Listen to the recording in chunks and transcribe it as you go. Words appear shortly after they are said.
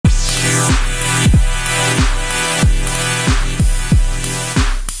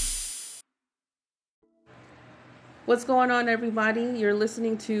What's going on, everybody? You're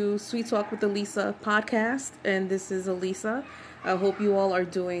listening to Sweet Talk with Elisa podcast, and this is Elisa. I hope you all are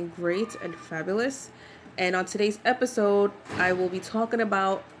doing great and fabulous. And on today's episode, I will be talking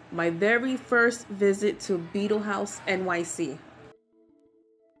about my very first visit to Beetle House NYC.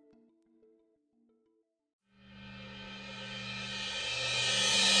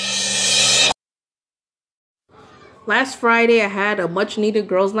 Last Friday, I had a much needed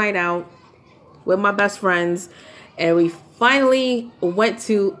girls' night out with my best friends, and we finally went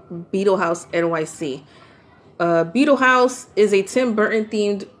to Beetle House NYC. Beetle House is a Tim Burton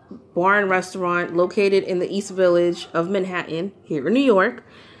themed bar and restaurant located in the East Village of Manhattan here in New York.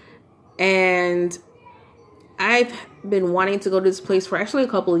 And I've been wanting to go to this place for actually a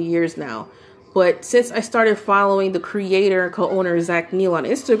couple of years now. But since I started following the creator and co-owner Zach Neal on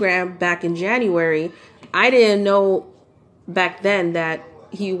Instagram back in January, I didn't know back then that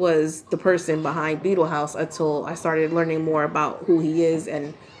he was the person behind Beetle House until I started learning more about who he is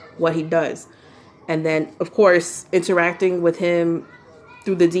and what he does. And then, of course, interacting with him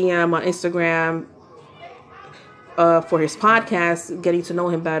through the DM on Instagram for his podcast, getting to know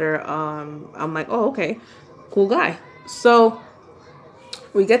him better. I'm like, oh, okay, cool guy. So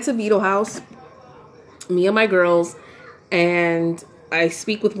we get to Beetle House, me and my girls, and I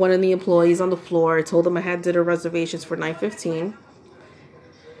speak with one of the employees on the floor. I told him I had dinner reservations for 9:15.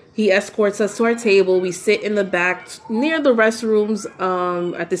 He escorts us to our table. We sit in the back near the restrooms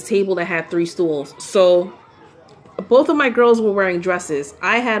at this table that had 3 stools. So both of my girls were wearing dresses.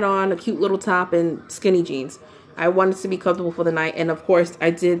 I had on a cute little top and skinny jeans. I wanted to be comfortable for the night. And of course, I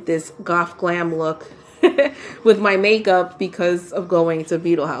did this goth glam look with my makeup because of going to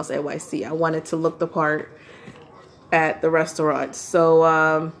Beetle House NYC. I wanted to look the part at the restaurant.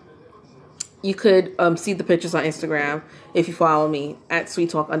 So you could see the pictures on Instagram if you follow me at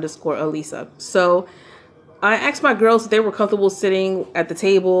sweettalk_Elisa. So I asked my girls if they were comfortable sitting at the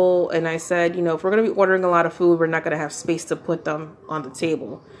table, and I said, you know, if we're going to be ordering a lot of food, we're not going to have space to put them on the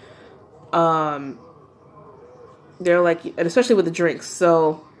table. They're like, and especially with the drinks.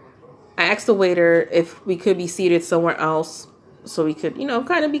 So I asked the waiter if we could be seated somewhere else so we could, you know,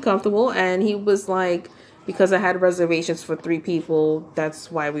 kind of be comfortable. And he was like, because I had reservations for 3 people,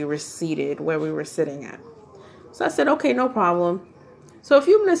 that's why we were seated where we were sitting at. So I said, okay, no problem. So a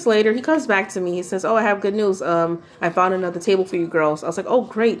few minutes later, he comes back to me. He says, oh, I have good news. I found another table for you girls. I was like, oh,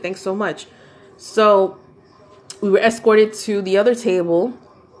 great. Thanks so much. So we were escorted to the other table.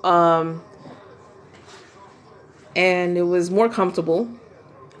 And it was more comfortable.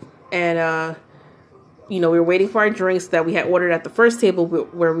 And, you know, we were waiting for our drinks that we had ordered at the first table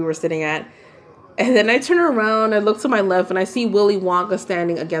where we were sitting at. And then I turn around, I look to my left, and I see Willy Wonka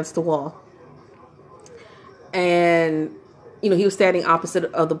standing against the wall. And, you know, he was standing opposite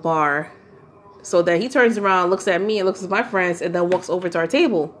of the bar. So then he turns around, looks at me, and looks at my friends, and then walks over to our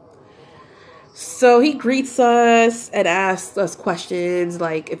table. So he greets us and asks us questions,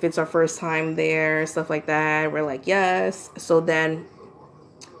 like if it's our first time there, stuff like that. We're like, yes. So then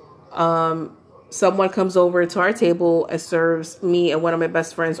someone comes over to our table and serves me and one of my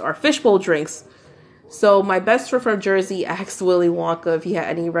best friends our fishbowl drinks. So my best friend from Jersey asked Willy Wonka if he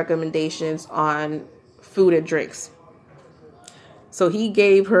had any recommendations on food and drinks. So he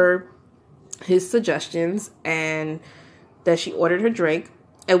gave her his suggestions and that she ordered her drink.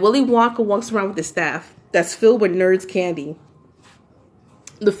 And Willy Wonka walks around with his staff that's filled with Nerds candy.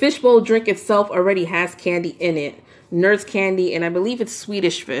 The fishbowl drink itself already has candy in it. Nerds candy, and I believe it's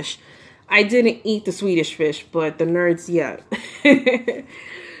Swedish fish. I didn't eat the Swedish fish, but the Nerds, yeah.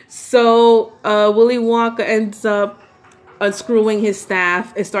 So Willy Wonka ends up unscrewing his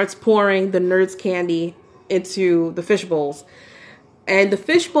staff and starts pouring the Nerds candy into the fish bowls. And the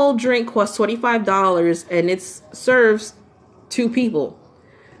fishbowl drink costs $25 and it serves 2 people.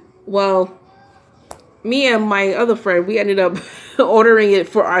 Well, me and my other friend, we ended up ordering it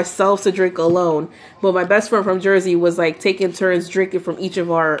for ourselves to drink alone. But my best friend from Jersey was like taking turns drinking from each of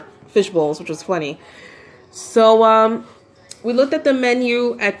our fish bowls, which was funny. So we looked at the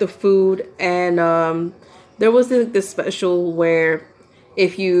menu at the food, and there was this special where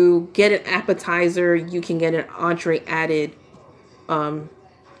if you get an appetizer, you can get an entree added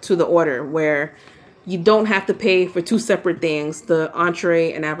to the order, where you don't have to pay for 2 separate things. The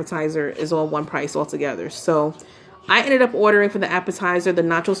entree and appetizer is all one price altogether. So I ended up ordering for the appetizer the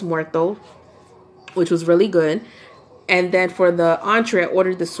nachos muerto, which was really good. And then for the entree, I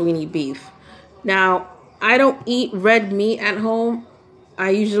ordered the Sweeney beef. Now, I don't eat red meat at home.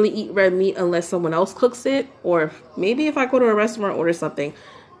 I usually eat red meat unless someone else cooks it, or maybe if I go to a restaurant order something.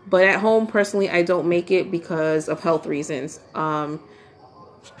 But at home, personally, I don't make it because of health reasons.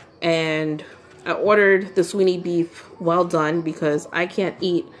 And I ordered the Sweeney beef well done because I can't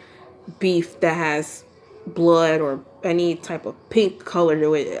eat beef that has blood or any type of pink color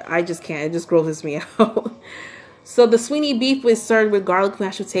to it. I just can't. It just grosses me out. So the Sweeney beef was served with garlic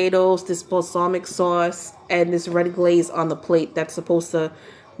mashed potatoes, this balsamic sauce, and this red glaze on the plate that's supposed to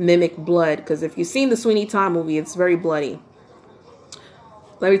mimic blood. Because if you've seen the Sweeney Todd movie, it's very bloody.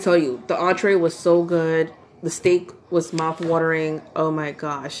 Let me tell you, the entree was so good. The steak was mouth-watering. Oh my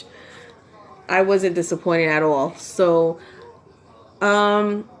gosh. I wasn't disappointed at all. So,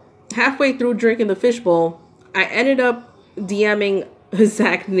 halfway through drinking the fishbowl, I ended up DMing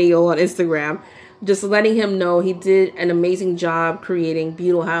Zach Neal on Instagram, just letting him know he did an amazing job creating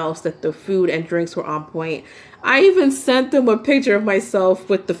Beetle House, that the food and drinks were on point. I even sent him a picture of myself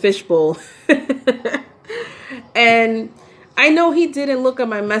with the fishbowl. And I know he didn't look at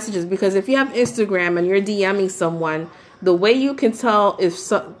my messages, because if you have Instagram and you're DMing someone, the way you can tell if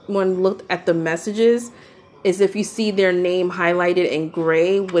someone looked at the messages is if you see their name highlighted in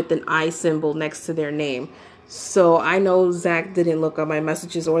gray with an eye symbol next to their name. So I know Zach didn't look at my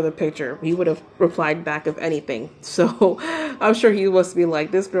messages or the picture. He would have replied back if anything. So I'm sure he must be like,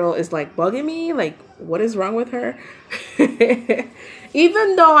 this girl is like bugging me. Like, what is wrong with her?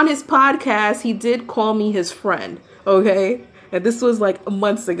 Even though on his podcast, he did call me his friend. Okay. And this was like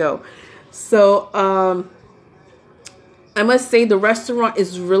months ago. So, I must say the restaurant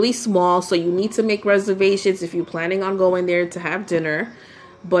is really small, so you need to make reservations if you're planning on going there to have dinner.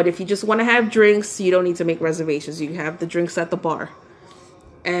 But if you just want to have drinks, you don't need to make reservations. You have the drinks at the bar.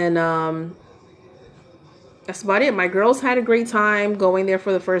 And that's about it. My girls had a great time going there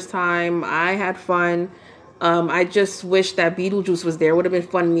for the first time. I had fun. I just wish that Beetlejuice was there. It would have been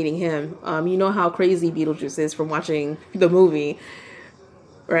fun meeting him. You know how crazy Beetlejuice is from watching the movie,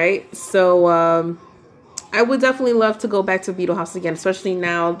 right? So I would definitely love to go back to Beetle House again, especially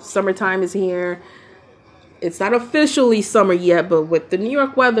now summertime is here. It's not officially summer yet, but with the New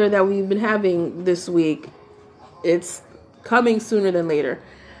York weather that we've been having this week, it's coming sooner than later.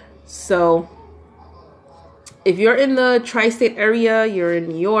 So if you're in the tri-state area, you're in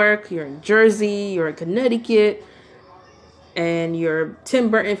New York, you're in Jersey, you're in Connecticut, and you're a Tim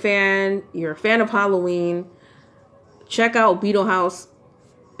Burton fan, you're a fan of Halloween, check out Beetle House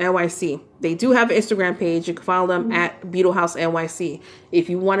NYC. They do have an Instagram page. You can follow them at Beetle House NYC. If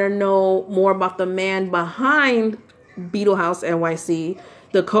you want to know more about the man behind Beetle House NYC,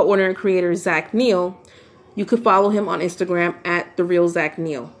 the co-owner and creator Zach Neal, you can follow him on Instagram at The Real Zach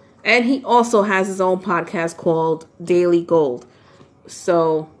Neal. And he also has his own podcast called Daily Gold.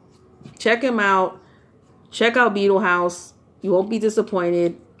 So check him out. Check out Beetle House. You won't be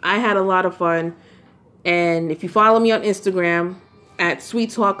disappointed. I had a lot of fun. And if you follow me on Instagram at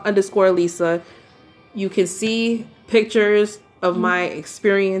sweettalk_Lisa, you can see pictures of my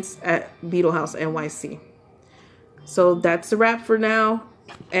experience at Beetle House NYC. So that's a wrap for now.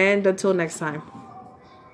 And until next time.